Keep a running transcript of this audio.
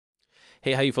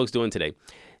Hey, how you folks doing today?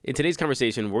 In today's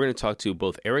conversation, we're going to talk to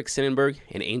both Eric Synenberg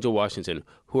and Angel Washington,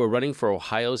 who are running for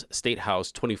Ohio's State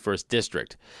House 21st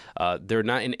District. They're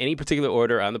not in any particular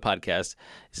order on the podcast,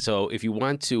 so if you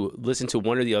want to listen to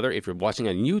one or the other, if you're watching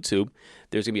on YouTube,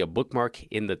 there's going to be a bookmark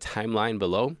in the timeline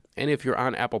below. And if you're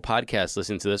on Apple Podcasts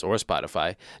listening to this or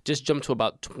Spotify, just jump to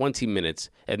about 20 minutes,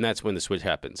 and that's when the switch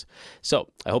happens. So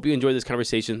I hope you enjoy this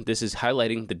conversation. This is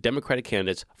highlighting the Democratic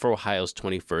candidates for Ohio's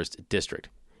 21st District.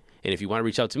 And if you want to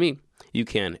reach out to me, you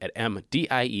can at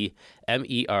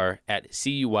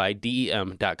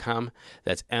mdiemer@cuydem.com.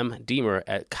 That's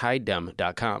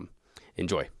mdemer@cuydem.com.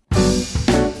 Enjoy.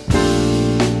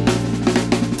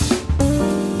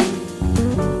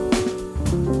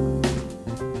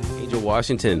 Angel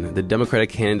Washington, the Democratic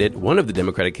candidate, one of the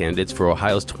Democratic candidates for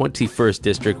Ohio's 21st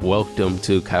District. Welcome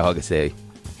to Cuyahoga.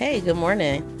 Hey, good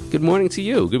morning. Good morning to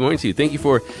you. Good morning to you. Thank you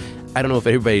for... I don't know if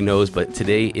everybody knows, but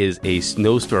today is a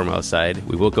snowstorm outside.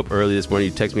 We woke up early this morning.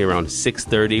 You texted me around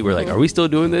 6:30. We're like, are we still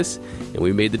doing this? And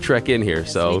we made the trek in here.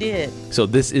 Yes, we did. So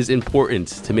this is important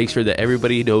to make sure that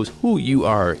everybody knows who you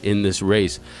are in this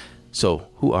race. So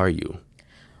who are you?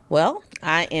 Well,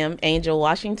 I am Angel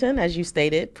Washington, as you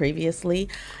stated previously,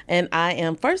 and I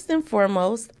am first and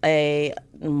foremost a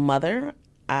mother.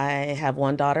 I have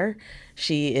one daughter.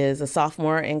 She is a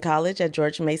sophomore in college at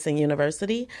George Mason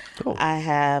University. Cool. I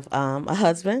have a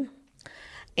husband,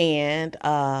 and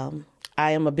I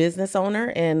am a business owner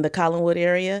in the Collinwood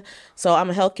area. So I'm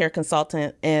a healthcare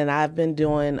consultant, and I've been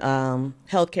doing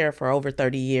healthcare for over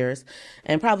 30 years.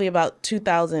 And probably about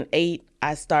 2008,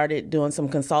 I started doing some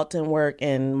consulting work,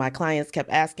 and my clients kept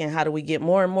asking, how do we get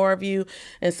more and more of you?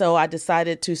 And so I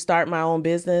decided to start my own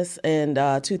business in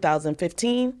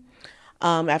 2015.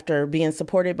 After being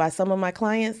supported by some of my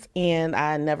clients, and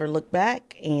I never looked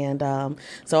back. And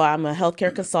so I'm a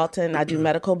healthcare consultant. I do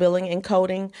medical billing and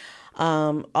coding.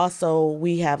 Also,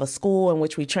 we have a school in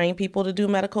which we train people to do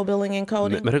medical billing and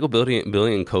coding. Medical billing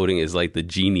and coding is like the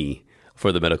genie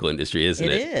for the medical industry, isn't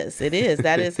it? It is.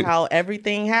 That is how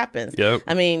everything happens. Yep.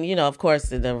 I mean, of course,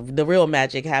 the real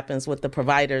magic happens with the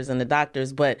providers and the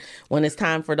doctors, but when it's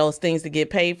time for those things to get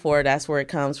paid for, that's where it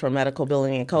comes from, medical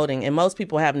billing and coding. And most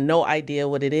people have no idea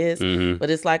what it is,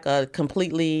 but it's like a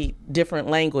completely different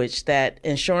language that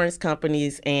insurance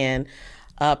companies and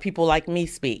people like me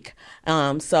speak.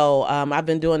 So I've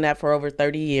been doing that for over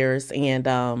 30 years,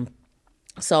 and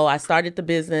so I started the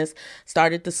business,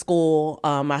 started the school.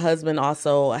 My husband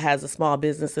also has a small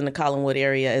business in the Collinwood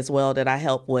area as well that I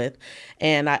help with.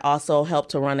 And I also help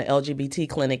to run an LGBT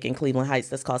clinic in Cleveland Heights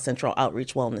that's called Central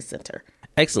Outreach Wellness Center.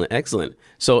 Excellent, excellent.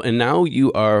 So, and now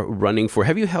you are running for,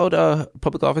 have you held a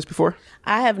public office before?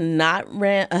 I have not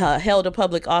held a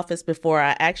public office before.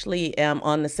 I actually am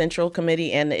on the Central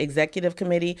Committee and the Executive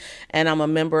Committee, and I'm a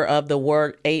member of the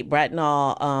Ward 8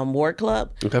 Bracknell Ward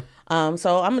Club. Okay.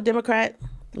 So I'm a Democrat,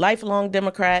 lifelong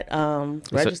Democrat,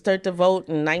 registered to vote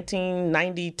in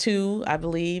 1992, I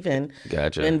believe, and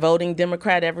been voting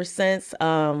Democrat ever since.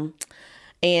 And,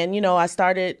 I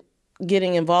started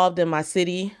getting involved in my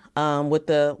city with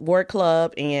the Ward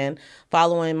Club and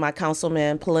following my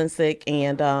councilman Polensik,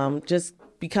 and just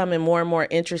becoming more and more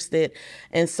interested.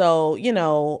 And so,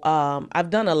 I've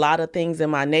done a lot of things in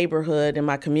my neighborhood, in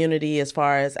my community, as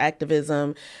far as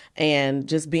activism and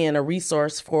just being a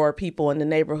resource for people in the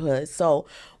neighborhood. So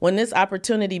when this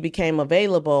opportunity became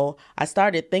available, I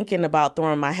started thinking about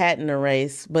throwing my hat in the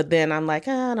race, but then I'm like,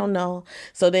 I don't know.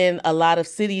 So then a lot of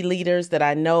city leaders that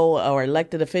I know, or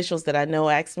elected officials that I know,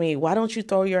 asked me, why don't you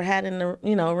throw your hat in the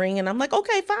ring? And I'm like,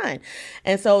 okay, fine.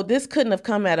 And so this couldn't have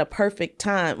come at a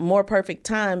more perfect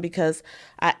time, because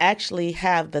I actually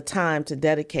have the time to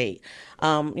dedicate.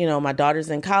 My daughter's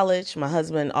in college. My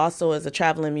husband also is a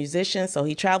traveling musician, so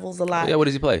he travels a lot. Yeah, what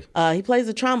does he play? He plays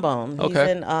the trombone. Okay. He's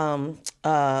in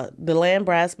the Land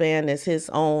Brass Band is his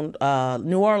own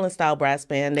New Orleans style brass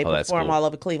band. They perform all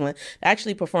over Cleveland. They're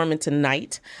actually performing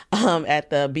tonight at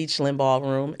the Beachland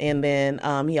Ballroom. And then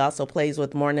he also plays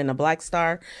with Morning a Black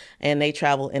Star, and they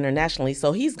travel internationally.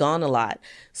 So he's gone a lot.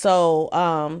 So,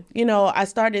 I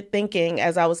started thinking,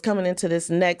 as I was coming into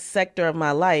this next sector of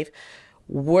my life,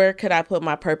 where could I put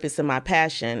my purpose and my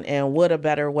passion? And what a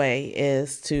better way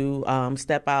is to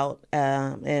step out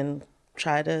and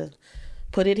try to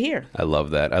put it here. I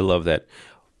love that.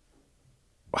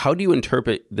 How do you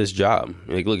interpret this job?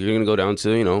 Like, look, you're going to go down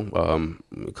to,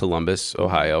 Columbus,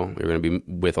 Ohio. You're going to be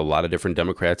with a lot of different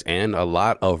Democrats and a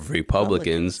lot of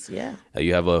Republicans. Yeah.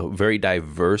 You have a very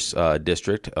diverse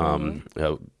district.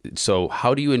 So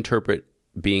how do you interpret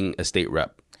being a state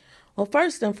rep? Well,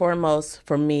 first and foremost,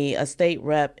 for me, a state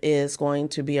rep is going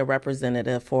to be a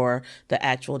representative for the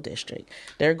actual district.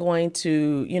 They're going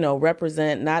to,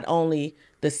 represent not only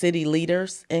the city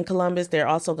leaders in Columbus, they're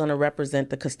also going to represent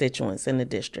the constituents in the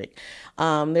district.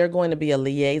 They're going to be a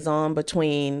liaison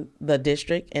between the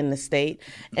district and the state.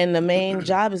 And the main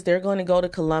job is they're going to go to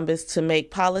Columbus to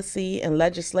make policy and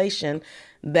legislation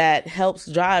that helps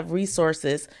drive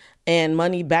resources and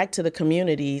money back to the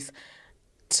communities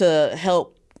to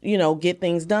help get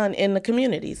things done in the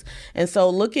communities. And so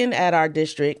looking at our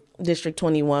district, District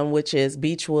 21, which is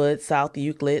Beechwood, South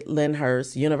Euclid,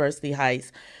 Lyndhurst, University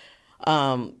Heights,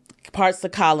 parts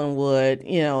of Collinwood,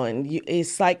 and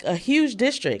it's like a huge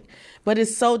district, but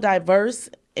it's so diverse.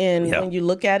 And when you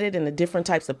look at it and the different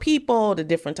types of people, the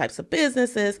different types of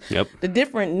businesses, the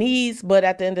different needs, but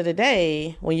at the end of the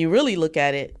day, when you really look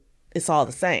at it, it's all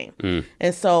the same.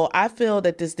 And so I feel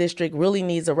that this district really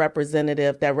needs a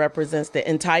representative that represents the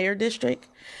entire district.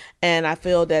 And I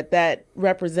feel that that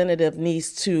representative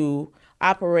needs to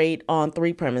operate on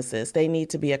three premises. They need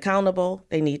to be accountable,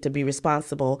 they need to be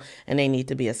responsible, and they need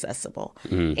to be accessible.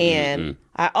 And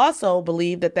I also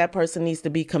believe that that person needs to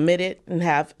be committed and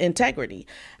have integrity.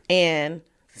 And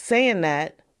saying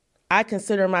that, I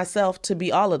consider myself to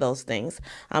be all of those things.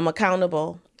 I'm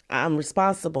accountable, I'm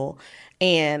responsible,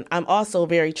 and I'm also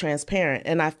very transparent.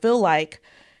 And I feel like,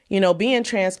 being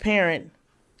transparent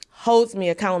holds me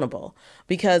accountable,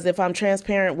 because if I'm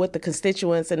transparent with the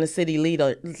constituents and the city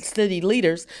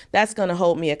leaders, that's going to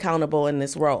hold me accountable in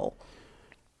this role.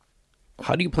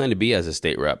 How do you plan to be as a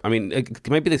state rep? I mean, it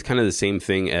might be kind of the same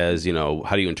thing as,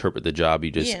 how do you interpret the job?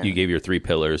 You gave your three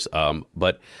pillars.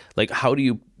 But how do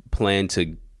you plan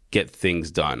to get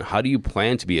things done? How do you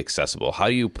plan to be accessible? How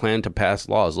do you plan to pass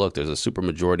laws? Look, there's a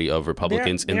supermajority of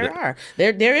Republicans There's a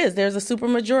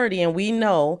supermajority, and we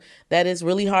know that it's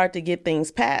really hard to get things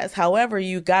passed. However,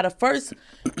 you got to first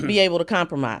be able to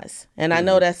compromise. And I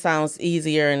know that sounds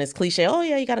easier and it's cliche. Oh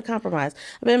yeah, you got to compromise.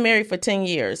 I've been married for 10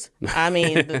 years. I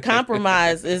mean, the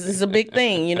compromise is a big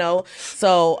thing,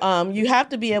 So you have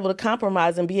to be able to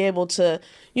compromise and be able to,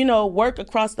 work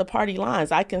across the party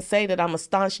lines. I can say that I'm a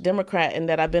staunch Democrat and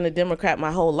that I've been a Democrat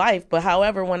my whole life. But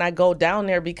however, when I go down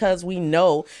there, because we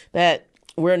know that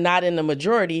we're not in the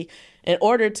majority, in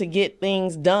order to get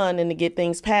things done and to get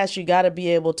things passed, you got to be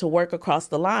able to work across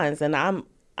the lines. And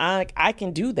I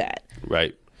can do that.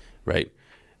 Right.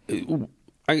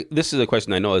 This is a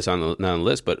question I know that's not on the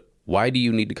list, but why do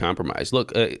you need to compromise?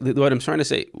 Look, what I'm trying to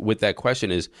say with that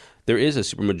question is there is a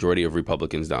supermajority of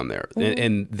Republicans down there.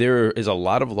 And there is a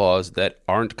lot of laws that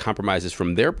aren't compromises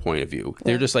from their point of view.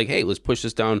 They're just like, hey, let's push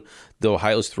this down the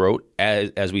Ohio's throat,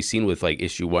 as we've seen with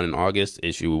issue 1 in August,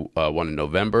 issue 1 in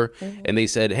November. And they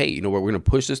said, hey, we're going to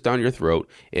push this down your throat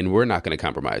and we're not going to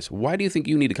compromise. Why do you think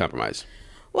you need to compromise?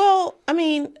 Well, I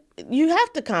mean, you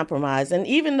have to compromise. And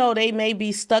even though they may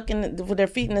be stuck with their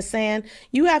feet in the sand,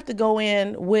 you have to go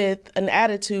in with an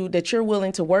attitude that you're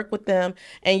willing to work with them,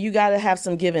 and you got to have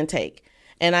some give and take.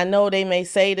 And I know they may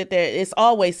say that it's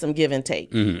always some give and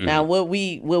take. Now, what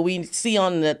we see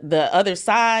on the other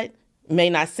side may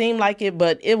not seem like it,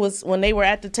 but it was when they were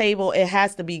at the table, it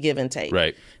has to be give and take.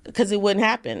 Right. Because it wouldn't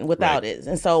happen without it.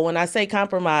 And so when I say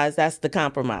compromise, that's the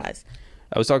compromise.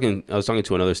 I was talking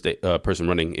to another state person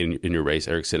running in your race,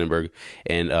 Eric Synenberg,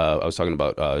 and I was talking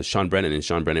about Sean Brennan, and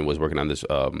Sean Brennan was working on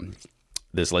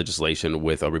this legislation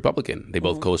with a Republican. They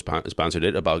both co-sponsored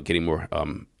it about getting more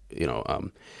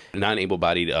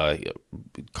non-able-bodied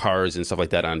cars and stuff like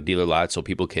that on dealer lots, so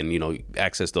people can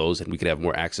access those, and we could have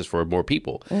more access for more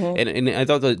people. And I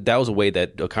thought that was a way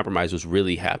that a compromise was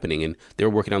really happening, and they were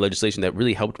working on legislation that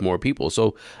really helped more people.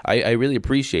 So I really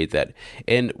appreciate that.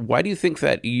 And why do you think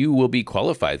that you will be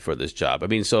qualified for this job? I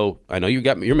mean, so I know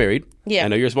you're married. Yeah. I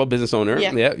know you're a small business owner.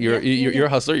 Yeah. You're a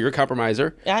hustler. You're a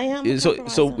compromiser. I am.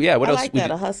 So yeah. What else? I like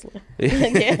that, a hustler.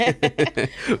 Yeah.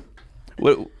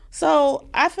 So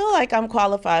I feel like I'm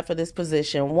qualified for this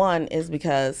position. One is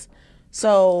because,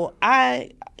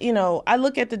 I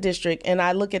look at the district and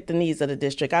I look at the needs of the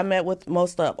district. I met with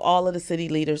all of the city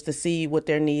leaders to see what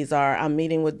their needs are. I'm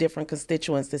meeting with different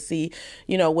constituents to see,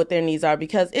 what their needs are,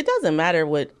 because it doesn't matter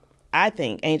what I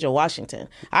think, Angel Washington.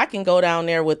 I can go down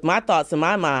there with my thoughts in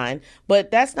my mind,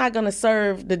 but that's not going to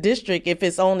serve the district if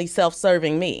it's only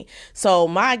self-serving me. So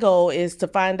my goal is to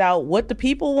find out what the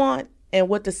people want and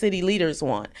what the city leaders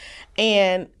want.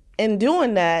 And in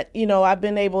doing that, I've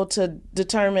been able to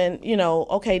determine,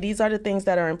 okay, these are the things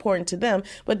that are important to them.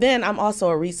 But then I'm also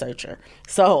a researcher.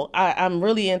 So I'm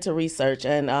really into research.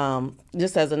 And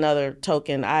just as another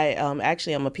token, I'm a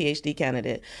PhD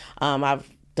candidate. I've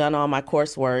done all my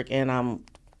coursework, and I'm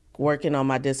working on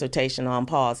my dissertation on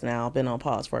pause now. I've been on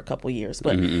pause for a couple years,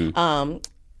 but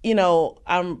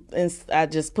I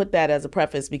just put that as a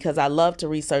preface because I love to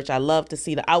research. I love to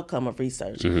see the outcome of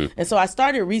research. And so I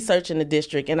started researching the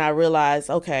district, and I realized,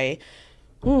 okay,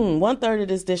 1/3 of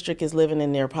this district is living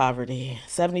in near poverty.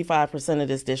 75% of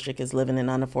this district is living in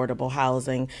unaffordable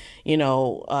housing.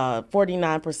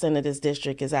 49% of this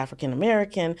district is African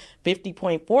American.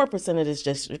 50.4% of this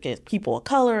district is people of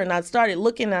color. And I started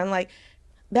looking, and I'm like,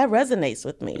 that resonates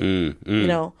with me.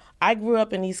 I grew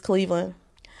up in East Cleveland.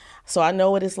 So I know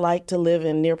what it's like to live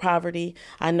in near poverty.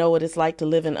 I know what it's like to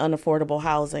live in unaffordable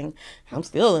housing. I'm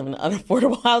still in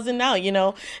unaffordable housing now,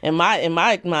 in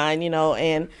my mind,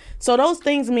 and so those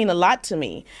things mean a lot to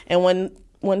me. And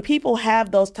when people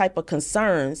have those type of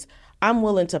concerns, I'm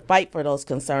willing to fight for those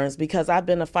concerns because I've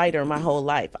been a fighter my whole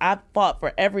life. I've fought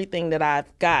for everything that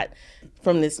I've got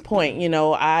from this point.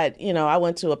 I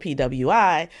went to a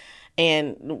PWI,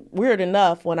 and weird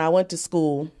enough, when I went to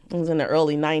school, it was in the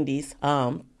early 90s,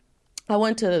 I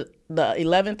went to the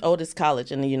 11th oldest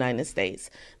college in the United States,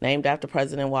 named after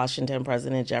President Washington,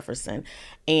 President Jefferson.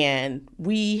 And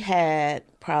we had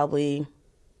probably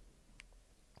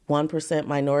 1%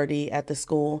 minority at the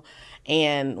school.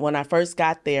 And when I first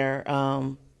got there,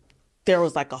 there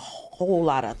was like a whole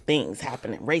lot of things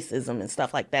happening, racism and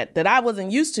stuff like that I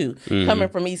wasn't used to coming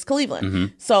from East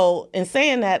Cleveland. So in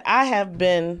saying that, I have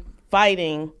been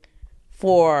fighting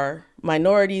for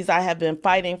minorities. I have been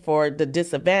fighting for the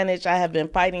disadvantaged. I have been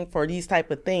fighting for these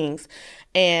type of things.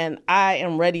 And I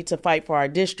am ready to fight for our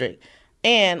district.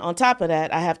 And on top of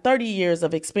that, I have 30 years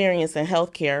of experience in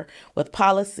healthcare with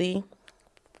policy,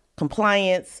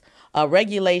 compliance,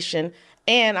 regulation,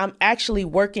 and I'm actually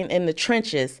working in the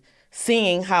trenches,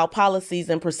 seeing how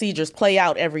policies and procedures play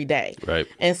out every day. Right.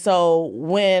 And so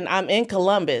when I'm in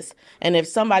Columbus, and if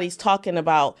somebody's talking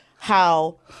about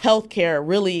how healthcare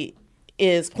really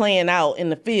is playing out in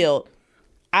the field,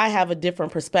 I have a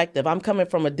different perspective. I'm coming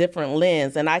from a different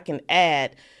lens, and I can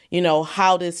add,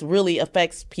 how this really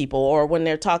affects people, or when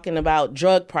they're talking about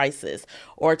drug prices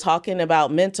or talking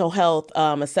about mental health,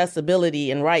 accessibility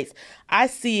and rights. I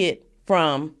see it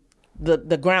from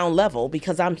the ground level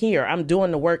because I'm here. I'm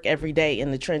doing the work every day in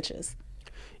the trenches.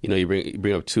 You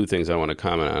bring up two things I want to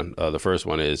comment on. The first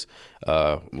one is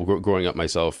growing up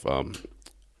myself,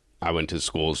 I went to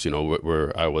schools,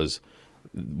 where I was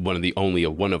one of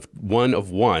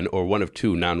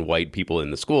two non-white people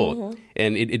in the school,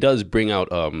 and it does bring out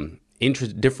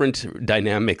different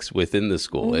dynamics within the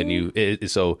school, and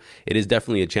so it is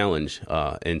definitely a challenge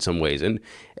in some ways. And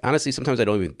honestly, sometimes I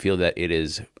don't even feel that it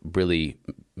is really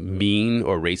mean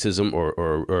or racism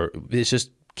or it's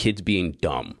just kids being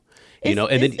dumb.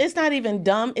 It's not even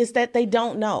dumb. It's that they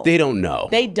don't know. They don't know.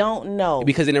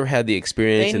 Because they never had the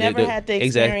experience. They never had the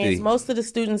experience. Exactly. Most of the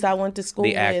students I went to school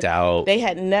with, act out. They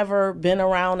had never been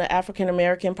around an African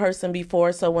American person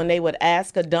before. So when they would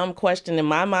ask a dumb question, in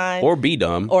my mind, or be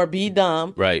dumb,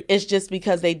 right? It's just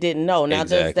because they didn't know. Now,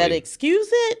 does that excuse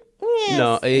it? Yes,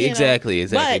 no, exactly.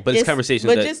 But it's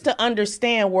conversations. But just to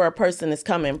understand where a person is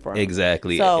coming from.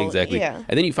 Exactly. Yeah.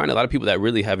 And then you find a lot of people that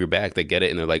really have your back, that get it,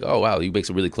 and they're like, "Oh wow, you make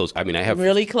some really close." I mean, I have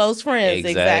really close friends.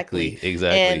 Exactly.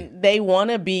 And they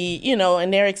want to be,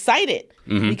 and they're excited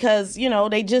because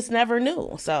they just never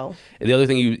knew. So. And the other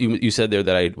thing you said there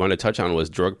that I want to touch on was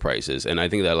drug prices, and I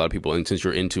think that a lot of people, and since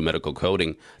you're into medical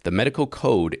coding, the medical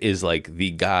code is like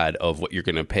the god of what you're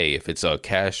going to pay, if it's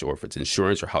cash or if it's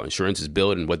insurance, or how insurance is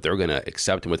billed and what they're going to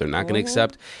accept and what they're not going to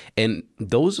accept. And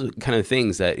those kind of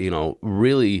things that,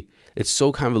 really, it's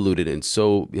so convoluted and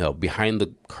so, behind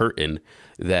the curtain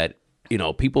that,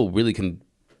 people really can.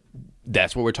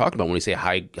 That's what we're talking about when we say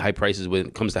high prices when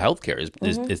it comes to healthcare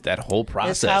is that whole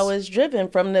process. It's how it's driven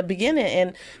from the beginning.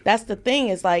 And that's the thing,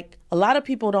 is like a lot of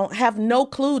people don't have no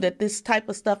clue that this type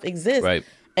of stuff exists. Right.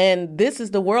 And this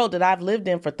is the world that I've lived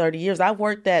in for 30 years. I've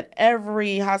worked at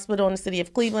every hospital in the city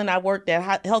of Cleveland. I worked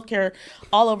at healthcare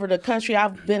all over the country.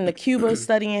 I've been to Cuba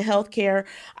studying healthcare.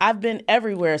 I've been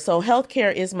everywhere. So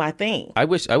healthcare is my thing. I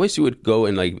wish you would go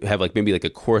and have maybe a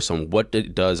course on what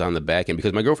it does on the back end,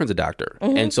 because my girlfriend's a doctor.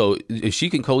 And so if she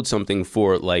can code something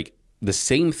for the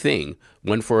same thing,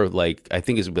 one for I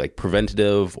think it's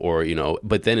preventative or,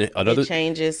 but then another. It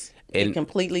changes. It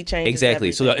completely changes. Exactly.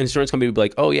 Everything. So the insurance company would be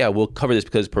like, "Oh yeah, we'll cover this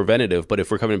because it's preventative." But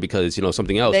if we're covering it because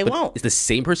something else, they won't. It's the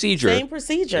same procedure.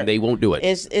 And they won't do it.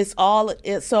 It's all.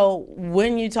 So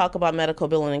when you talk about medical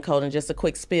billing and coding, just a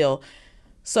quick spill.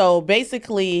 So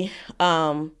basically,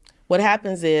 what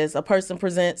happens is a person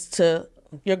presents to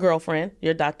your girlfriend,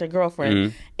 your doctor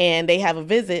girlfriend, and they have a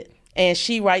visit, and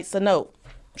she writes a note.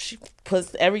 she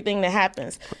puts everything that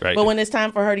happens. Right. But when it's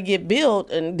time for her to get billed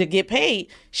and to get paid,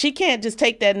 she can't just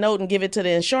take that note and give it to the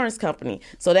insurance company.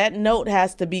 So that note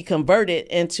has to be converted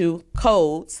into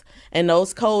codes, and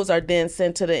those codes are then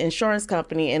sent to the insurance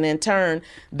company, and in turn,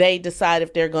 they decide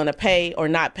if they're going to pay or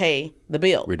not pay the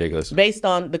bill. Ridiculous. Based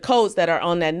on the codes that are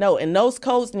on that note. And those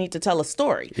codes need to tell a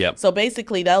story. Yep. So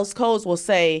basically, those codes will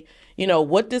say,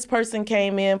 what this person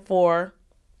came in for.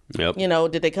 Yep.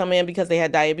 Did they come in because they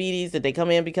had diabetes? Did they come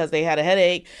in because they had a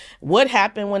headache? What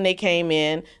happened when they came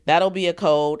in? That'll be a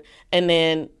code. And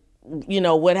then,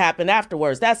 what happened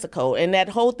afterwards? That's a code. And that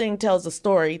whole thing tells a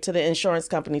story to the insurance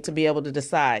company to be able to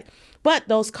decide. But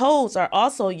those codes are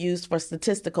also used for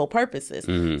statistical purposes.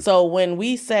 Mm-hmm. So when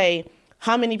we say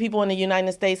how many people in the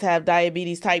United States have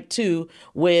diabetes type 2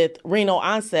 with renal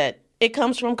onset, it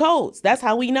comes from codes. That's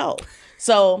how we know.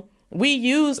 So we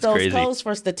use those codes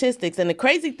for statistics. And the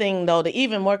crazy thing, though, the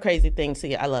even more crazy thing,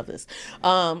 see, I love this,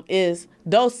 is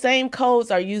those same codes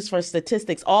are used for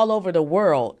statistics all over the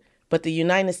world. But the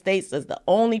United States is the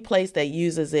only place that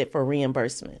uses it for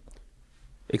reimbursement.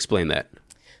 Explain that.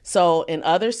 So in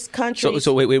other countries...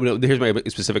 So wait, here's my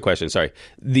specific question. Sorry.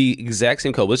 The exact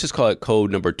same code, let's just call it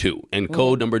code number 2. And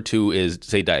code number 2 is,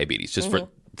 say, diabetes, just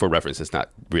for reference. It's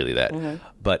not really that.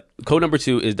 But code number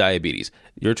 2 is diabetes.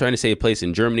 You're trying to say a place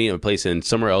in Germany and a place in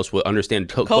somewhere else will understand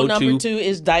code number 2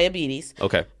 is diabetes.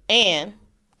 Okay. And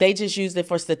they just used it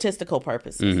for statistical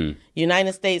purposes.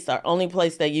 United States are only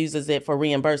place that uses it for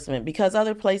reimbursement because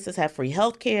other places have free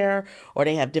health care or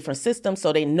they have different systems.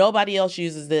 So nobody else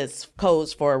uses this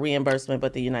codes for reimbursement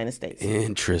but the United States.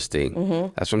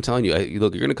 Interesting. That's what I'm telling you.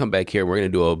 Look, you're going to come back here and we're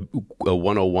going to do a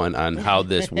 101 on how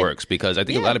this works because I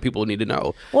think a lot of people need to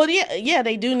know. Well, yeah,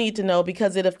 they do need to know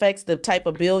because it affects the type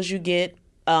of bills you get.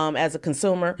 As a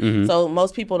consumer. So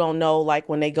most people don't know, like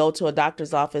when they go to a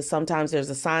doctor's office, sometimes there's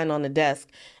a sign on the desk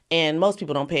and most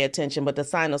people don't pay attention, but the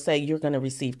sign will say you're going to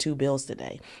receive 2 bills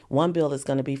today. One bill is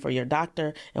going to be for your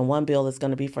doctor and one bill is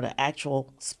going to be for the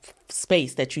actual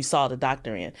space that you saw the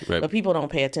doctor in. Right. But people don't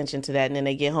pay attention to that. And then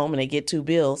they get home and they get 2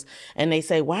 bills and they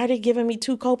say, why are they giving me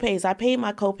 2 copays? I paid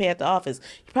my copay at the office.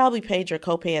 You probably paid your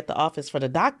copay at the office for the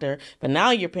doctor, but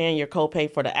now you're paying your copay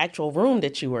for the actual room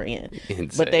that you were in.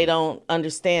 Insane. But they don't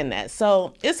understand that.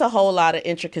 So it's a whole lot of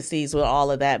intricacies with all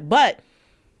of that. But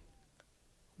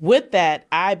with that,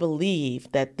 I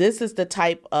believe that this is the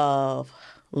type of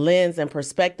lens and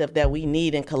perspective that we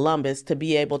need in Columbus to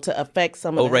be able to affect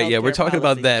some of the right, yeah, we're talking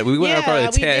policies. About that. We went off on a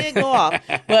we did go off,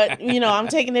 but I'm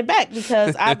taking it back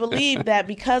because I believe that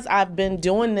because I've been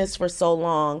doing this for so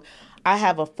long, I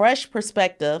have a fresh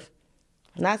perspective,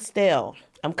 not stale.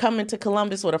 I'm coming to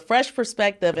Columbus with a fresh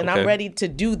perspective, and I'm ready to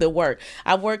do the work.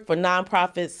 I've worked for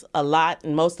nonprofits a lot,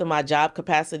 and most of my job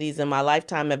capacities in my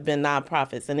lifetime have been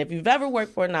nonprofits. And if you've ever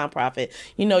worked for a nonprofit,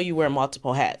 you wear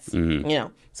multiple hats.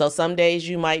 So some days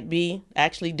you might be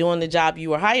actually doing the job you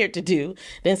were hired to do.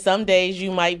 Then some days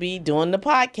you might be doing the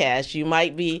podcast. You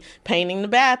might be painting the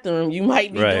bathroom. You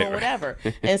might be doing whatever.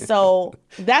 And so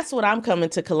that's what I'm coming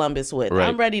to Columbus with.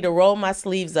 I'm ready to roll my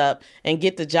sleeves up and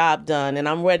get the job done. And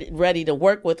I'm ready to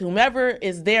work with whomever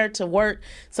is there to work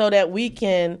so that we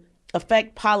can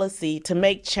affect policy to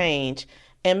make change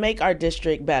and make our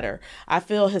district better. I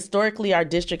feel historically our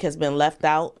district has been left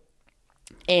out.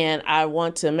 And I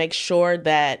want to make sure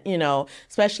that,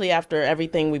 especially after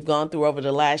everything we've gone through over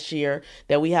the last year,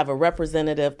 that we have a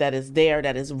representative that is there,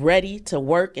 that is ready to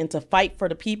work and to fight for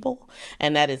the people.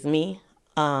 And that is me.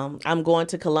 I'm going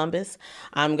to Columbus.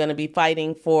 I'm going to be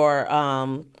fighting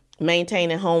for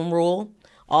maintaining home rule.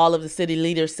 All of the city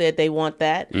leaders said they want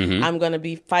that. I'm going to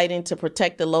be fighting to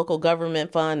protect the local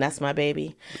government fund. That's my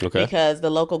baby. Okay. Because the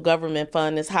local government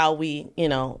fund is how we,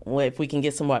 if we can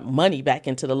get some more money back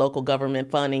into the local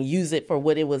government fund and use it for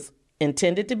what it was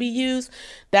intended to be used,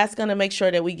 that's going to make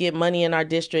sure that we get money in our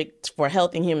district for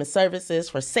health and human services,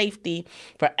 for safety,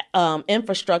 for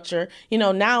infrastructure.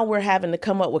 Now we're having to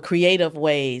come up with creative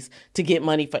ways to get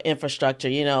money for infrastructure,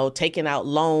 taking out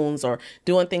loans or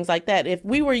doing things like that. If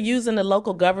we were using the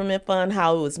local government fund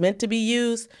how it was meant to be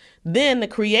used, then the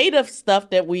creative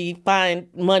stuff that we find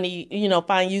money,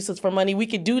 find uses for money, we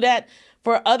could do that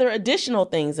for other additional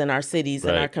things in our cities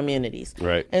and our communities.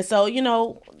 Right. And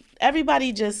so,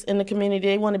 everybody just in the community,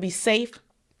 they want to be safe.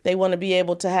 They want to be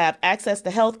able to have access to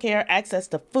health care, access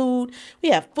to food. We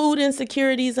have food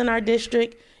insecurities in our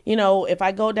district. If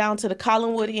I go down to the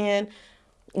Collinwood Inn,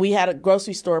 we had a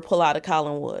grocery store pull out of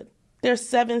Collinwood. There's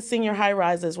 7 senior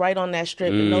high-rises right on that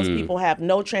strip, and those people have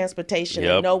no transportation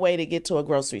and no way to get to a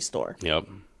grocery store.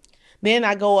 Then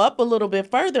I go up a little bit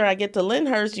further. I get to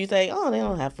Lyndhurst. You say, oh, they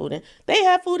don't have food. They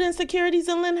have food insecurities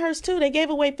in Lyndhurst, too. They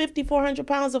gave away 5,400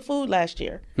 pounds of food last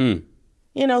year.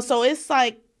 So it's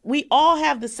like we all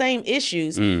have the same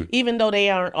issues, even though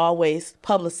they aren't always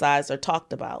publicized or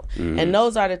talked about. And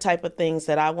those are the type of things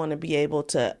that I want to be able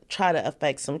to try to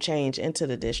affect some change into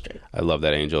the district. I love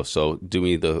that, Angel. So do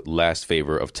me the last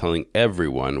favor of telling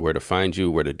everyone where to find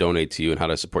you, where to donate to you, and how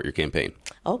to support your campaign.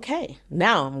 Okay,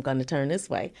 now I'm going to turn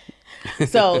this way.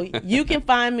 So you can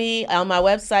find me on my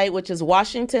website, which is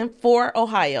Washington for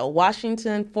Ohio,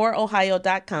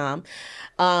 WashingtonForOhio.com.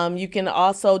 You can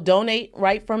also donate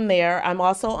right from there. I'm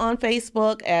also on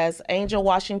Facebook as Angel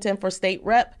Washington for State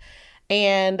Rep.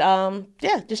 And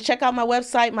just check out my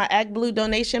website. My ActBlue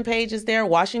donation page is there,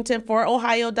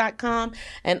 WashingtonForOhio.com.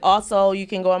 And also you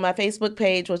can go on my Facebook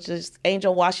page, which is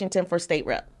Angel Washington for State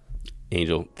Rep.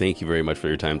 Angel, thank you very much for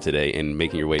your time today and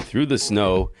making your way through the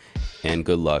snow. And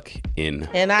good luck in...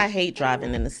 And I hate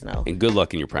driving in the snow. And good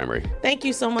luck in your primary. Thank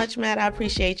you so much, Matt. I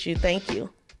appreciate you. Thank you.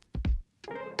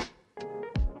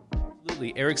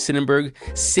 Absolutely. Eric Synenberg,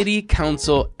 City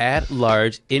Council at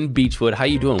Large in Beechwood. How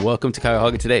you doing? Welcome to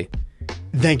Cuyahoga Today.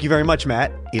 Thank you very much,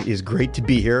 Matt. It is great to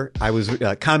be here. I was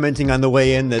commenting on the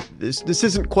way in that this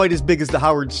isn't quite as big as the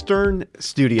Howard Stern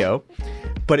studio,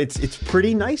 but it's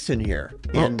pretty nice in here.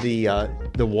 And the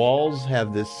walls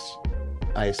have this,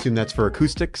 I assume that's for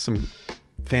acoustics, some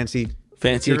fancy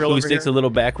acoustics, a little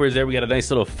backwards there. We got a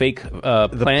nice little fake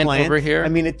plant over here. I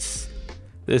mean, it's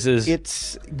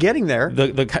getting there.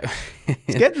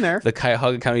 It's getting there. The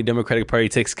Cuyahoga County Democratic Party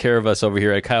takes care of us over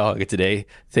here at Cuyahoga Today.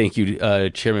 Thank you,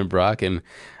 Chairman Brock and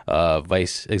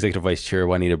Executive Vice Chair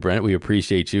Juanita Brent. We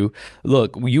appreciate you.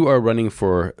 Look, you are running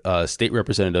for state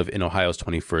representative in Ohio's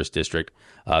 21st district.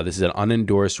 This is an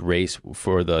unendorsed race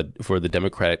for the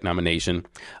Democratic nomination.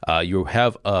 You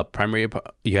have a primary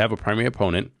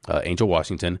opponent, Angel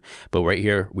Washington, but right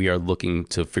here we are looking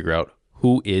to figure out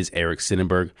who is Eric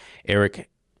Synenberg. Eric,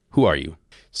 who are you?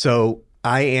 So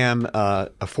I am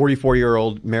a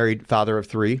 44-year-old married father of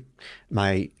three.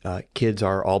 My kids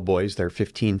are all boys. They're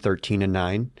 15, 13, and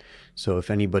 9. So if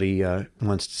anybody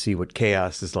wants to see what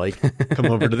chaos is like, come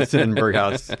over to the Synenberg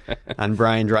house on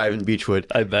Bryan Drive in Beechwood.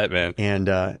 I bet, man.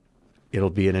 And it'll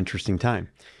be an interesting time.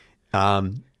 I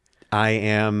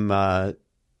am, I'm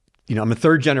a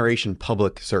third-generation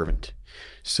public servant.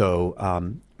 So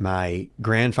my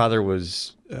grandfather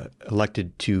was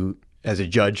elected as a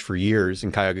judge for years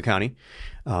in Cuyahoga County,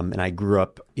 and I grew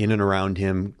up in and around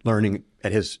him, learning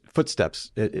at his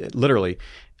footsteps. Literally,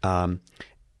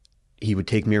 he would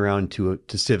take me around to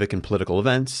civic and political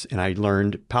events, and I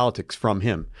learned politics from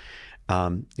him.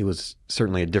 It was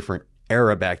certainly a different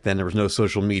era back then. There was no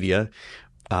social media.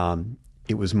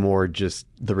 It was more just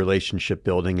the relationship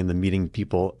building and the meeting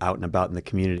people out and about in the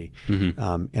community.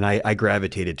 Mm-hmm. And I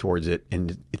gravitated towards it.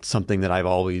 And it's something that I've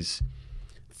always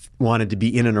wanted to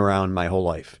be in and around my whole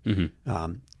life.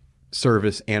 Mm-hmm.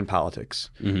 Service and politics,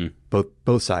 mm-hmm.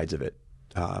 both sides of it.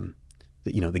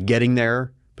 The getting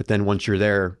there, but then once you're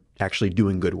there, actually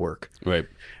doing good work. Right.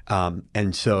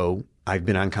 And so I've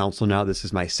been on council now. This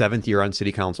is my 7th year on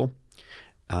city council.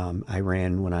 I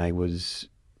ran when I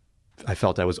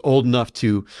felt I was old enough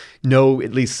to know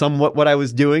at least somewhat what I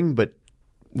was doing, but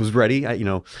was ready.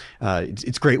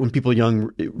 It's great when people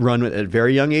run at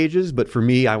very young ages, but for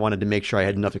me, I wanted to make sure I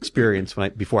had enough experience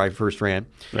before I first ran.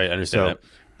 Right, I understand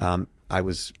that. I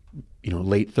was,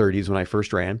 late 30s when I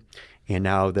first ran, and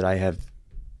now that I have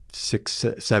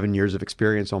 6-7 years of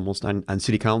experience almost on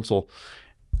city council,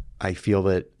 I feel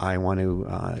that I want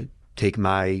to take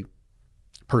my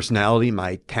personality,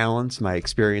 my talents, my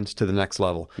experience to the next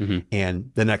level. Mm-hmm.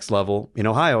 And the next level in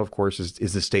Ohio, of course,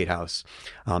 is the State House.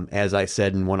 As I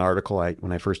said in one article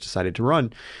when I first decided to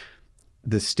run,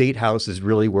 the State House is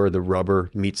really where the rubber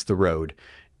meets the road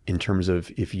in terms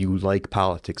of if you like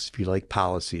politics, if you like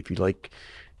policy, if you like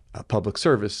public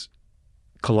service,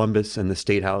 Columbus and the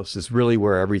State House is really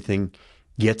where everything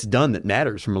gets done that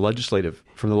matters from the legislative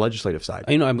side.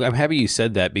 I'm happy you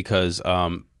said that because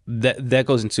that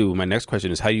goes into my next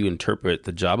question is how do you interpret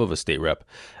the job of a state rep?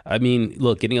 I mean,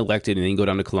 look, getting elected and then you go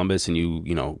down to Columbus and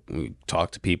you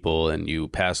talk to people and you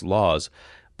pass laws,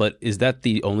 but is that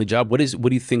the only job? What do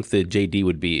you think the JD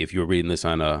would be if you were reading this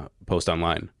on a post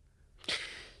online?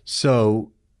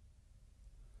 So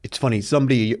it's funny.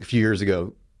 Somebody a few years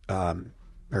ago,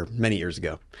 or many years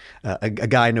ago, a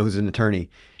guy I know who's an attorney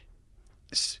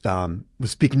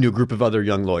was speaking to a group of other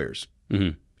young lawyers,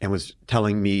 mm-hmm. and was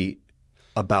telling me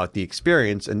about the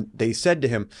experience. And they said to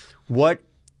him, what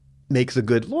makes a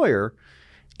good lawyer?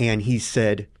 And he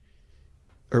said,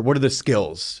 or what are the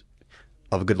skills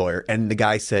of a good lawyer? And the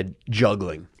guy said,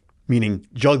 juggling, meaning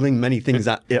juggling many things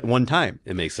at one time.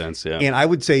 It makes sense, yeah. And I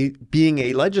would say being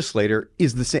a legislator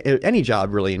is the same, any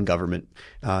job really in government,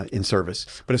 in service,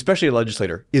 but especially a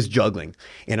legislator is juggling.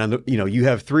 And you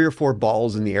have 3 or 4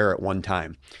 balls in the air at one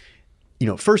time.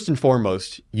 First and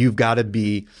foremost, you've got to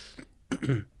be,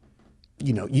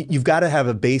 you've got to have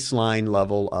a baseline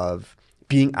level of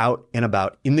being out and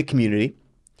about in the community,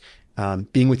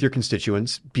 being with your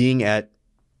constituents, being at,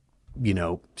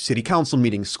 city council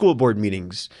meetings, school board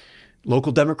meetings,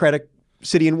 local Democratic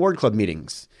city and ward club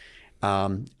meetings,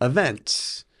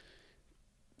 events.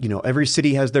 Every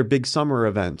city has their big summer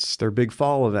events, their big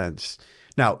fall events.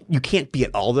 Now, you can't be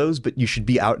at all those, but you should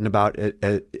be out and about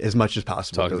as much as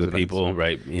possible. Talking to the people,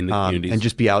 right, in the communities. And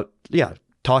just be out,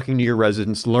 talking to your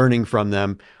residents, learning from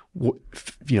them,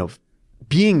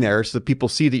 being there so that people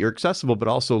see that you're accessible, but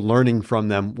also learning from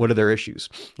them, what are their issues?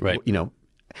 Right.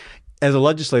 As a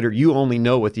legislator, you only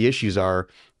know what the issues are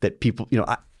that people,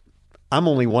 I'm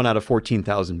only 1 out of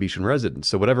 14,000 Beachland residents.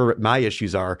 So whatever my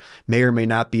issues are may or may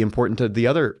not be important to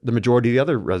the majority of the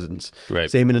other residents. Right.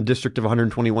 Same in a district of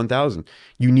 121,000.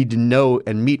 You need to know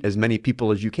and meet as many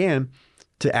people as you can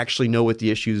to actually know what the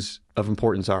issues of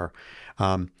importance are.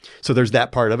 So there's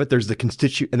that part of it. There's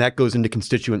and that goes into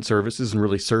constituent services and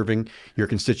really serving your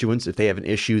constituents. If they have an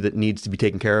issue that needs to be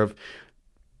taken care of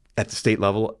at the state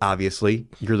level, obviously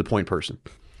you're the point person.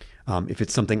 If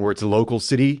it's something where it's a local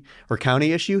city or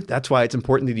county issue, that's why it's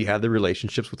important that you have the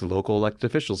relationships with the local elected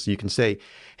officials. So you can say,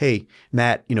 hey,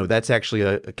 Matt, that's actually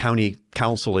a county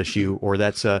council issue, or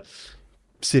that's a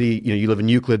city, you live in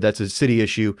Euclid, that's a city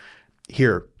issue.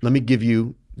 Here, let me give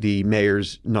you the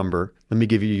mayor's number. Let me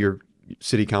give you your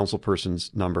city council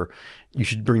person's number. You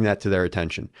should bring that to their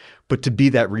attention. But to be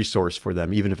that resource for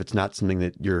them, even if it's not something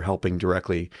that you're helping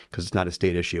directly because it's not a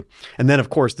state issue. And then, of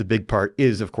course, the big part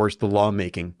is, of course, the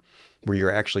lawmaking, where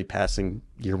you're actually passing,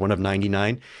 you're one of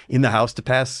 99 in the House to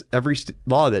pass every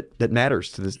law that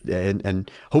matters to this. And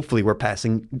hopefully we're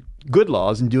passing good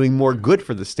laws and doing more good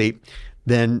for the state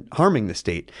than harming the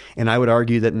state. And I would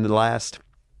argue that in the last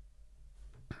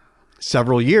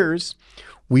several years,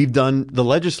 the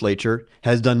legislature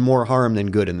has done more harm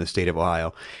than good in the state of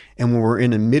Ohio. And when we're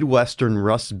in a Midwestern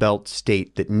Rust Belt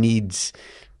state that needs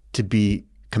to be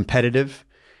competitive,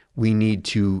 we need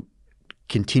to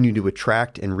continue to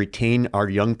attract and retain our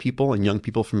young people and young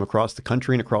people from across the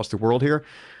country and across the world here.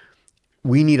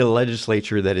 We need a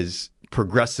legislature that is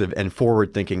progressive and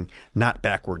forward thinking, not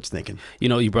backwards thinking.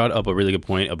 You brought up a really good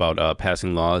point about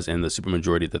passing laws and the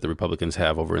supermajority that the Republicans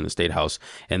have over in the state house.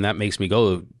 And that makes me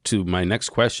go to my next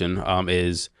question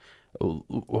is,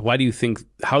 why do you think,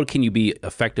 how can you be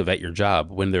effective at your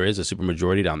job when there is a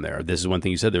supermajority down there? This is one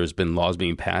thing you said, there's been laws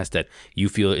being passed that you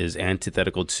feel is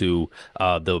antithetical to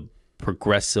the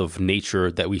progressive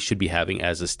nature that we should be having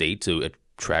as a state to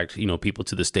attract, people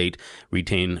to the state,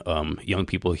 retain young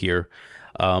people here,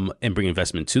 and bring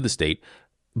investment to the state.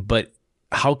 But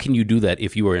how can you do that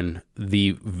if you are in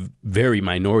the very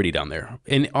minority down there?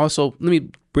 And also, let me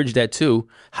bridge that too.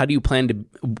 How do you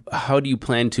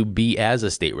plan to be as a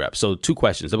state rep? So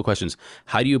double questions.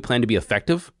 How do you plan to be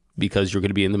effective because you're going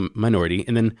to be in the minority?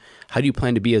 And then how do you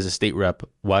plan to be as a state rep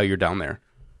while you're down there?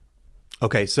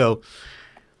 Okay, so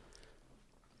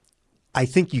I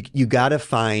think you got to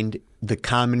find the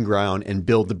common ground and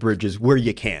build the bridges where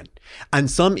you can. On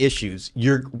some issues,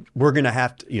 we're going to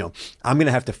have to, I'm going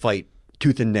to have to fight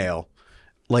tooth and nail,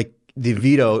 like the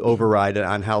veto override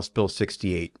on House Bill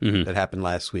 68 that happened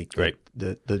last week. Right.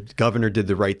 The governor did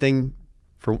the right thing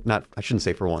I shouldn't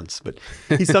say for once, but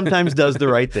he sometimes does the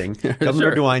right thing.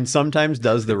 Governor DeWine sometimes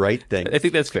does the right thing. I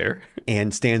think that's fair.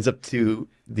 And stands up to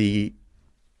the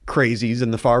crazies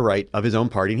in the far right of his own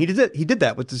party. And he did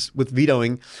that with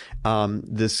vetoing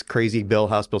this crazy bill,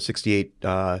 House Bill 68,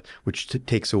 which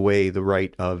takes away the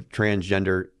right of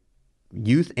transgender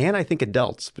youth and I think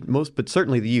adults, but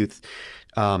certainly the youth,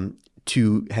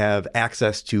 to have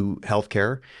access to health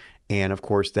care. And of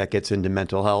course that gets into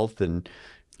mental health, and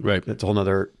right, that's a whole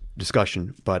nother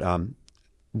discussion, but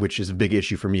which is a big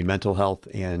issue for me, mental health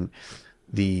and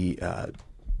the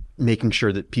making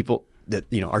sure that people that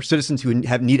our citizens who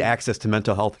need access to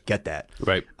mental health get that.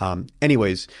 Right.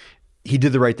 Anyways, he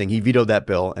did the right thing. He vetoed that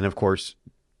bill, and of course,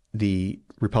 the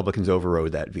Republicans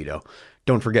overrode that veto.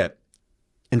 Don't forget.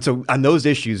 And so on those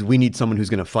issues, we need someone who's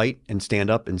going to fight and stand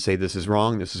up and say this is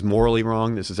wrong, this is morally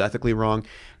wrong, this is ethically wrong.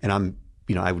 And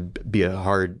I would be a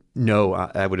hard no.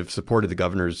 I would have supported the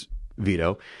governor's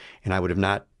veto, and I would have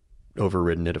not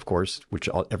overridden it, of course, which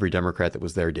every Democrat that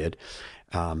was there did.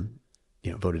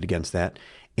 Voted against that.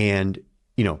 And,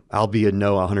 I'll be a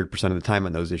no 100% of the time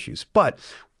on those issues. But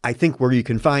I think where you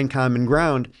can find common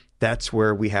ground, that's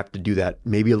where we have to do that.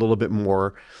 Maybe a little bit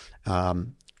more,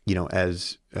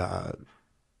 as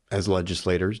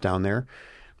legislators down there.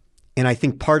 And I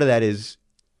think part of that is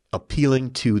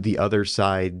appealing to the other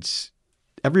side's.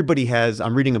 Everybody has.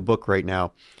 I'm reading a book right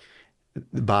now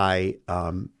by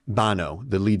Bono,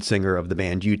 the lead singer of the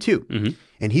band U2,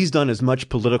 and he's done as much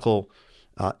political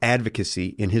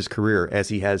advocacy in his career as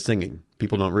he has singing.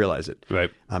 People don't realize it.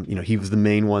 Right. He was the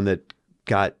main one that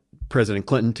got President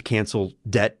Clinton to cancel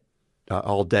debt,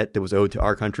 all debt that was owed to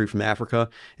our country from Africa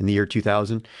in the year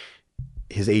 2000.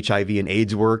 His HIV and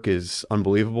AIDS work is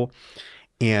unbelievable.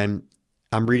 And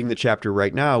I'm reading the chapter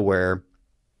right now where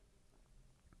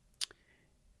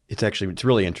it's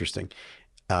really interesting.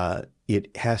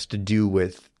 It has to do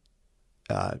with,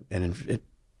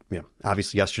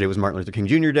 obviously yesterday was Martin Luther King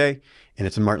Jr. Day, and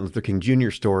it's a Martin Luther King Jr.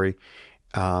 story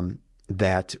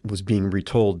that was being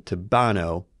retold to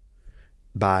Bono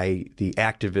by the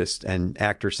activist and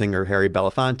actor-singer Harry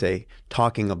Belafonte,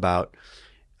 talking about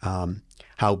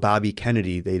how Bobby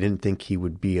Kennedy, they didn't think he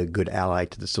would be a good ally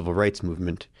to the civil rights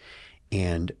movement.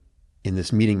 And in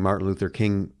this meeting, Martin Luther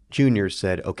King Jr.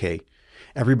 said, okay,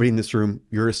 everybody in this room,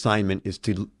 your assignment is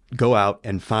to go out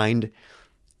and find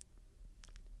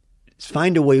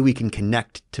a way we can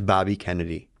connect to Bobby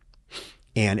Kennedy.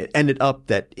 And it ended up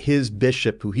that his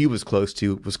bishop, who he was close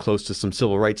to some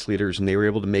civil rights leaders, and they were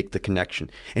able to make the connection.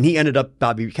 And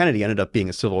Bobby Kennedy ended up being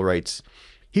a civil rights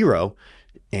hero.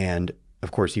 And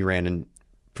of course, he ran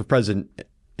for president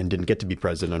and didn't get to be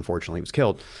president. Unfortunately, he was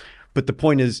killed. But the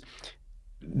point is,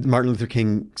 Martin Luther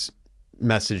King's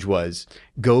message was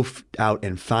go out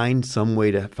and find some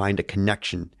way to find a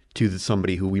connection to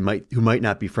somebody who might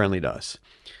not be friendly to us.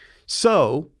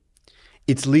 So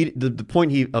the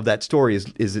point of that story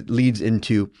is it leads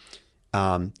into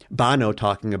Bono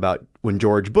talking about when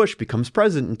George Bush becomes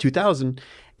president in 2000,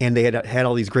 and they had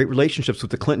all these great relationships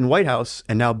with the Clinton White House,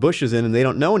 and now Bush is in, and they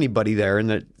don't know anybody there,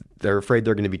 and they're afraid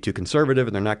they're going to be too conservative,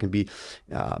 and they're not going to be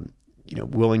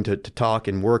willing to talk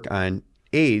and work on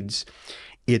AIDS.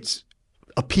 It's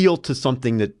appeal to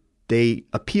something on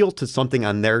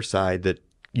their side that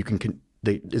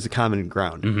is a common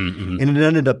ground. And it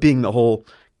ended up being the whole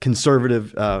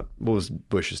conservative, what was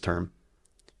Bush's term?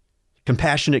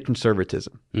 Compassionate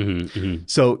conservatism.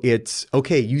 So it's,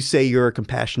 okay, you say you're a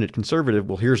compassionate conservative.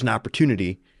 Well, here's an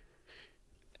opportunity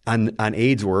on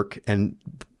AIDS work. And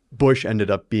Bush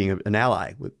ended up being an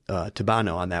ally to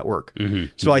Bono on that work.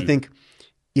 So I think,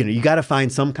 you got to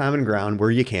find some common ground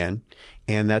where you can.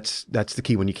 And that's the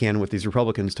key when you can with these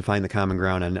Republicans, to find the common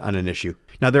ground on an issue.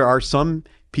 Now, there are some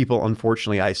people,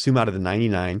 unfortunately, I assume out of the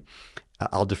 99,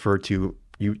 I'll defer to,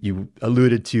 you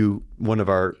alluded to one of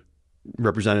our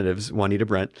representatives, Juanita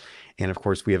Brent. And of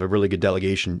course, we have a really good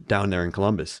delegation down there in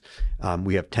Columbus.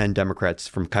 We have 10 Democrats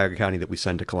from Cuyahoga County that we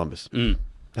send to Columbus.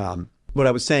 What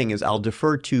I was saying is I'll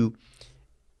defer to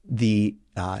the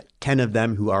 10 of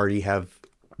them who already have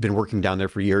been working down there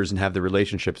for years and have the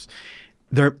relationships.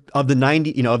 There, of the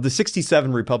 90, of the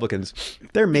 67 Republicans,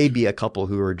 there may be a couple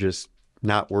who are just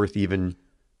not worth even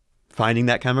finding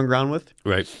that common ground with.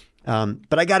 Right.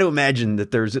 But I got to imagine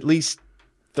that there's at least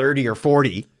 30 or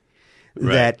 40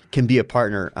 that can be a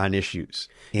partner on issues.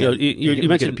 You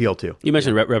mentioned appeal to. You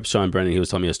mentioned Rep. Sean Brennan. He was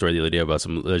telling me a story the other day about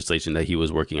some legislation that he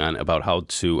was working on about how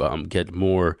to get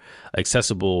more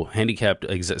handicapped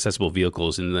accessible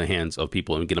vehicles in the hands of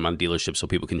people and get them on dealerships so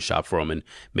people can shop for them and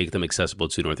make them accessible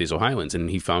to Northeast Ohioans. And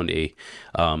he found an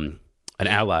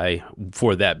ally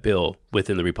for that bill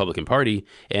within the Republican Party,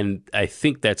 and I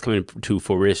think that's coming to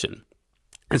fruition.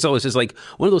 And so it's just like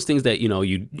one of those things that,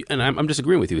 and I'm just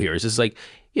agreeing with you here. It's just like,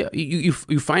 you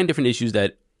find different issues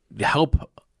that help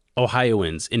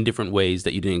Ohioans in different ways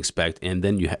that you didn't expect, and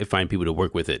then you find people to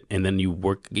work with it, and then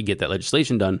you get that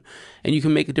legislation done, and you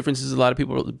can make a difference in a lot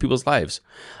of people's lives.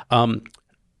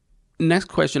 Next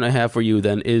question I have for you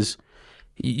then is,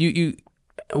 you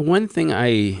one thing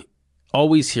I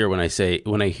always hear when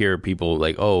I hear people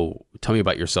like, oh, tell me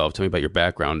about yourself, tell me about your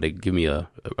background. They give me a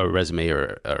resume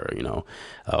or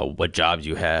what jobs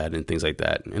you had and things like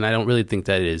that. And I don't really think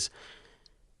that is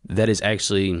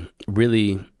actually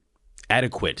really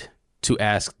adequate to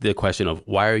ask the question of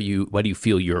why do you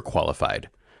feel you're qualified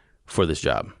for this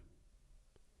job?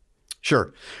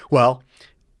 Sure. Well,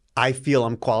 I feel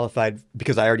I'm qualified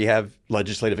because I already have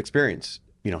legislative experience.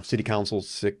 City council,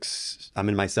 I'm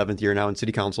in my 7th year now in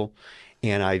city council,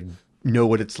 and I know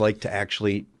what it's like to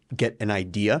actually get an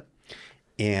idea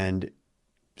and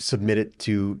submit it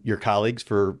to your colleagues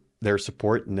for their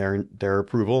support and their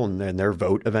approval and then their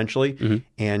vote eventually,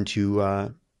 and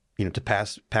to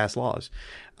pass laws.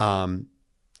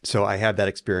 So I have that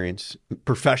experience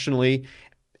professionally.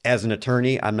 as an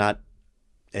attorney, I'm not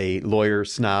a lawyer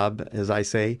snob, as I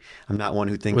say. I'm not one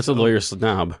who thinks... What's a lawyer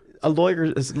snob? A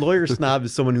lawyer snob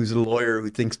is someone who's a lawyer who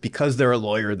thinks because they're a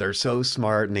lawyer, they're so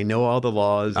smart and they know all the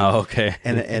laws. Oh, okay.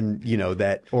 And you know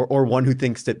that, or one who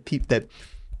thinks that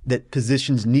that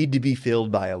positions need to be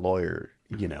filled by a lawyer.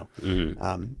 You know,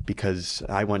 because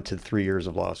I went to 3 years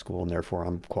of law school and therefore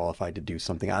I'm qualified to do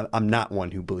something. I'm not one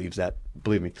who believes that.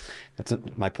 Believe me,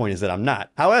 my point is that I'm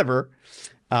not. However,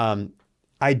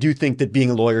 I do think that being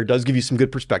a lawyer does give you some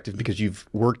good perspective because you've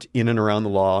worked in and around the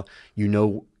law. You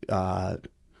know.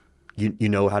 You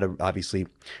know how to obviously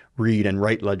read and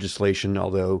write legislation,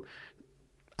 although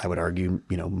I would argue,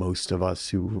 you know, most of us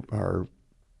who are,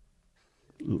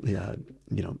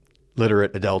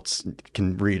 literate adults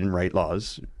can read and write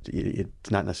laws. It's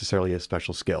not necessarily a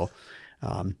special skill.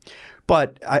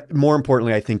 But more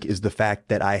importantly, I think, is the fact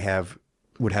that I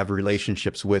would have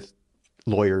relationships with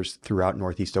lawyers throughout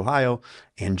Northeast Ohio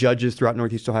and judges throughout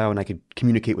Northeast Ohio, and I could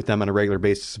communicate with them on a regular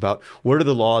basis about what are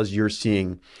the laws you're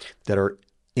seeing that are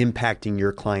impacting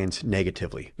your clients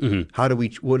negatively.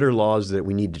 What are laws that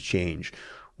we need to change?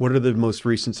 What are the most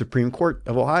recent Supreme Court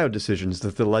of Ohio decisions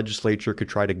that the legislature could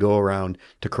try to go around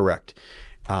to correct?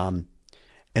 And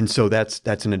so that's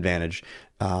an advantage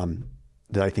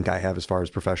that I think I have as far as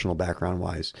professional background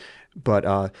wise. But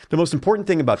the most important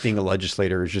thing about being a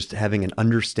legislator is just having an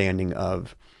understanding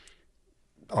of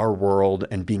our world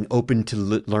and being open to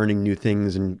learning new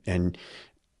things and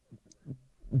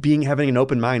having an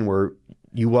open mind where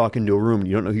you walk into a room,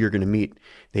 you don't know who you're going to meet.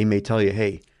 They may tell you,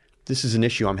 hey, this is an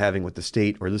issue I'm having with the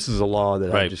state, or this is a law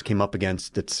that I just came up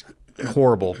against that's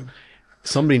horrible.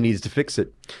 Somebody needs to fix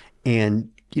it.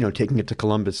 And, you know, taking it to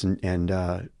Columbus and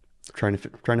trying to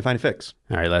find a fix.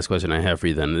 All right, last question I have for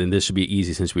you then, and this should be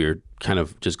easy since we are kind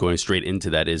of just going straight into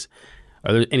that, is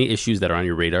are there any issues that are on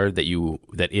your radar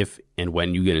that if and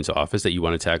when you get into office that you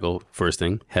want to tackle first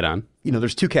thing head on? You know,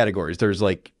 there's two categories. There's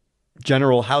like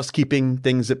general housekeeping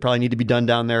things that probably need to be done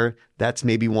down there. That's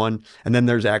maybe one. And then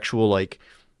there's actual like,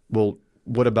 well,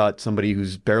 what about somebody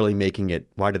who's barely making it?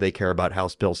 Why do they care about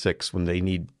House Bill 6 when they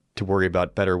need to worry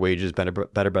about better wages, better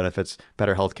benefits,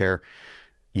 better health care,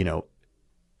 you know,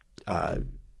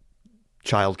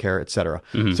 child care, et cetera.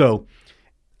 So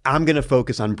I'm going to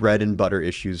focus on bread and butter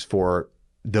issues for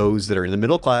those that are in the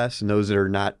middle class and those that are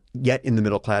not yet in the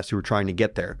middle class who are trying to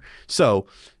get there. So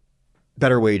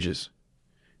better wages,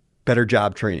 better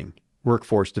job training,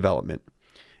 workforce development.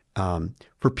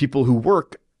 For people who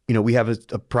work, you know, we have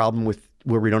a problem with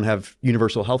where we don't have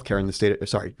universal healthcare in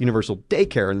the universal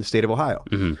daycare in the state of Ohio.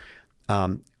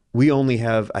 We only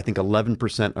have, I think,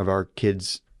 11% of our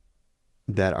kids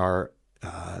that are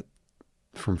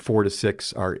from 4 to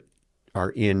 6 are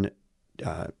in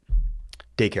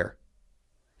daycare.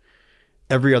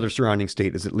 Every other surrounding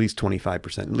state is at least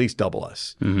 25%, at least double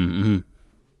us.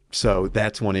 So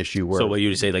that's one issue where... So what you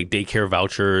would say, like daycare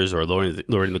vouchers or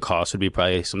lowering the cost would be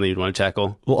probably something you'd want to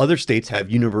tackle? Well, other states have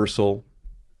universal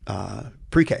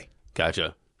pre-K.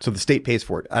 Gotcha. So the state pays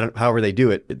for it. However they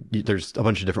do it, there's a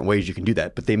bunch of different ways you can do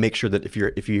that. But they make sure that if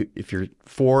you're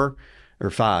 4 or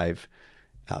 5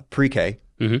 pre-K,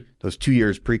 those 2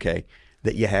 years pre-K,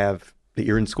 that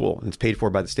you're in school and it's paid for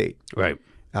by the state. Right.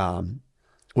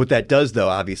 What that does, though,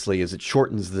 obviously, is it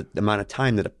shortens the amount of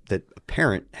time that a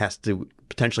parent has to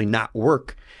potentially not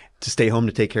work to stay home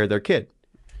to take care of their kid.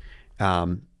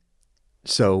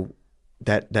 So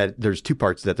that there's two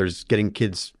parts to that. There's getting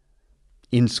kids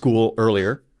in school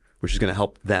earlier, which is going to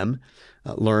help them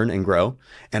learn and grow.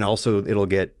 And also it'll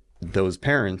get those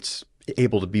parents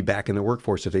able to be back in the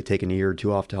workforce if they've taken a year or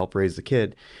two off to help raise the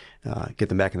kid, get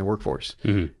them back in the workforce.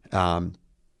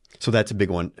 So that's a big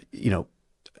one. You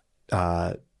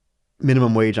know,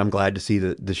 minimum wage, I'm glad to see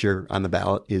that this year on the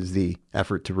ballot is the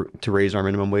effort to raise our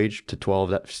minimum wage to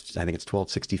 12. I think it's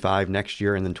 $12.65 next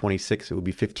year, and then 26 it would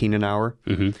be $15 an hour.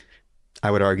 I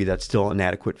would argue that's still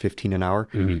inadequate, $15 an hour.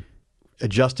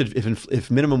 Adjusted,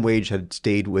 if minimum wage had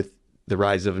stayed with the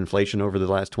rise of inflation over the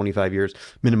last 25 years,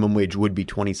 minimum wage would be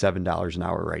 $27 an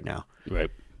hour right now. Right.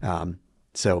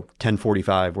 So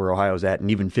 $10.45 where Ohio's at,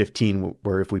 and even $15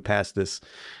 where if we pass this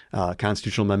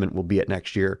constitutional amendment we'll be at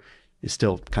next year, is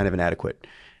still kind of inadequate.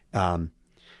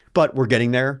 But we're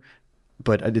getting there.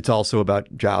 But it's also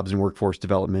about jobs and workforce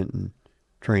development and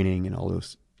training and all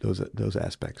those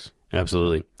aspects.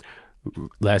 Absolutely.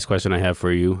 Last question I have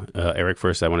for you, Eric.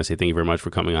 First, I want to say thank you very much for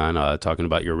coming on, talking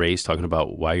about your race, talking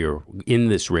about why you're in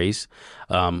this race.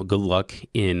 Good luck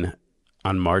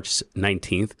on March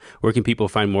 19th. Where can people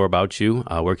find more about you?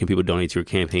 Where can people donate to your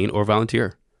campaign or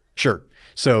volunteer? Sure.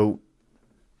 So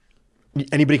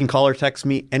anybody can call or text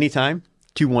me anytime.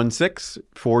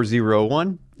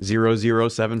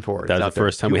 216-401-0074. That was the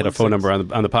first time we had a phone number on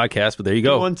the podcast, but there you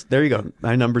go. There you go.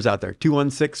 My number's out there.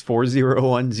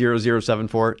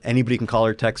 216-401-0074. Anybody can call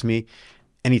or text me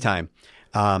anytime.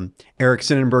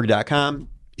 EricSynenberg.com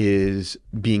is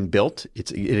being built.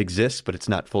 It exists, but it's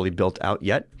not fully built out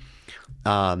yet.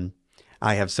 I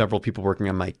have several people working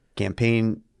on my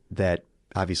campaign that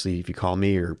obviously if you call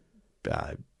me or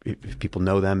if people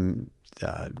know them,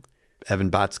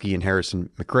 Evan Botsky and Harrison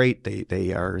McCrate,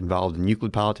 they are involved in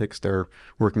Euclid politics. They're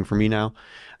working for me now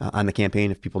on the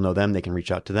campaign. If people know them, they can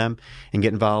reach out to them and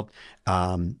get involved.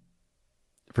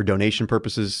 For donation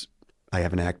purposes, I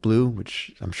have an Act Blue,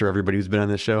 which I'm sure everybody who's been on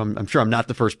this show, I'm sure I'm not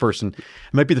the first person. I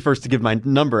might be the first to give my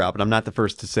number out, but I'm not the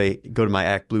first to say, go to my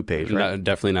Act Blue page, right? No,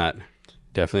 definitely not.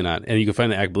 Definitely not. And you can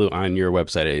find the Act Blue on your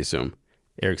website, I assume,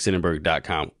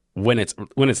 ericsynenberg.com, when it's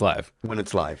live. When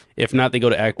it's live. If not, they go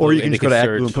to Act Blue. Or you can just go to Act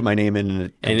Blue and put my name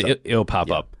in, and it'll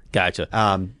pop up. Gotcha.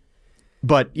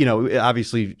 But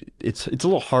obviously, it's a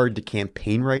little hard to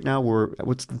campaign right now.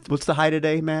 What's the high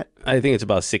today, Matt? I think it's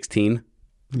about 16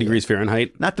 degrees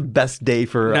Fahrenheit. Not the best day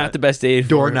for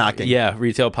door knocking. Yeah,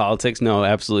 retail politics. No,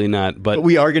 absolutely not. But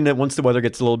we are gonna, once the weather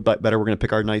gets a little bit better, we're gonna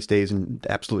pick our nice days, and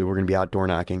absolutely we're gonna be out door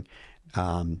knocking.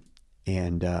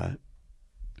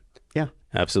 Yeah.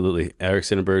 Absolutely. Eric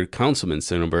Synenberg, Councilman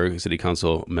Synenberg, City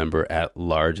Council member at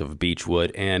large of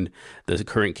Beechwood, and the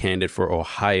current candidate for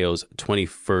Ohio's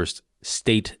 21st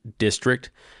State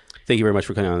District. Thank you very much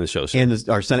for coming on the show, sir. And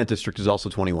our Senate district is also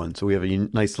 21, so we have a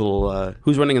nice little...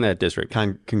 Who's running in that district?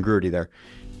 Congruity there.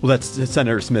 Well, that's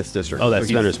Senator Smith's district. Oh, that's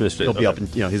Senator Smith's district. He'll be up in,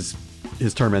 his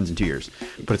term ends in 2 years.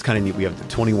 But it's kind of neat. We have the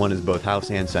 21 is both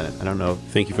House and Senate. I don't know.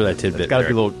 Thank you for that tidbit. It's got to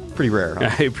be a little pretty rare. Huh?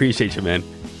 I appreciate you, man.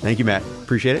 Thank you, Matt.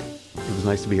 Appreciate it. It was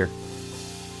nice to be here.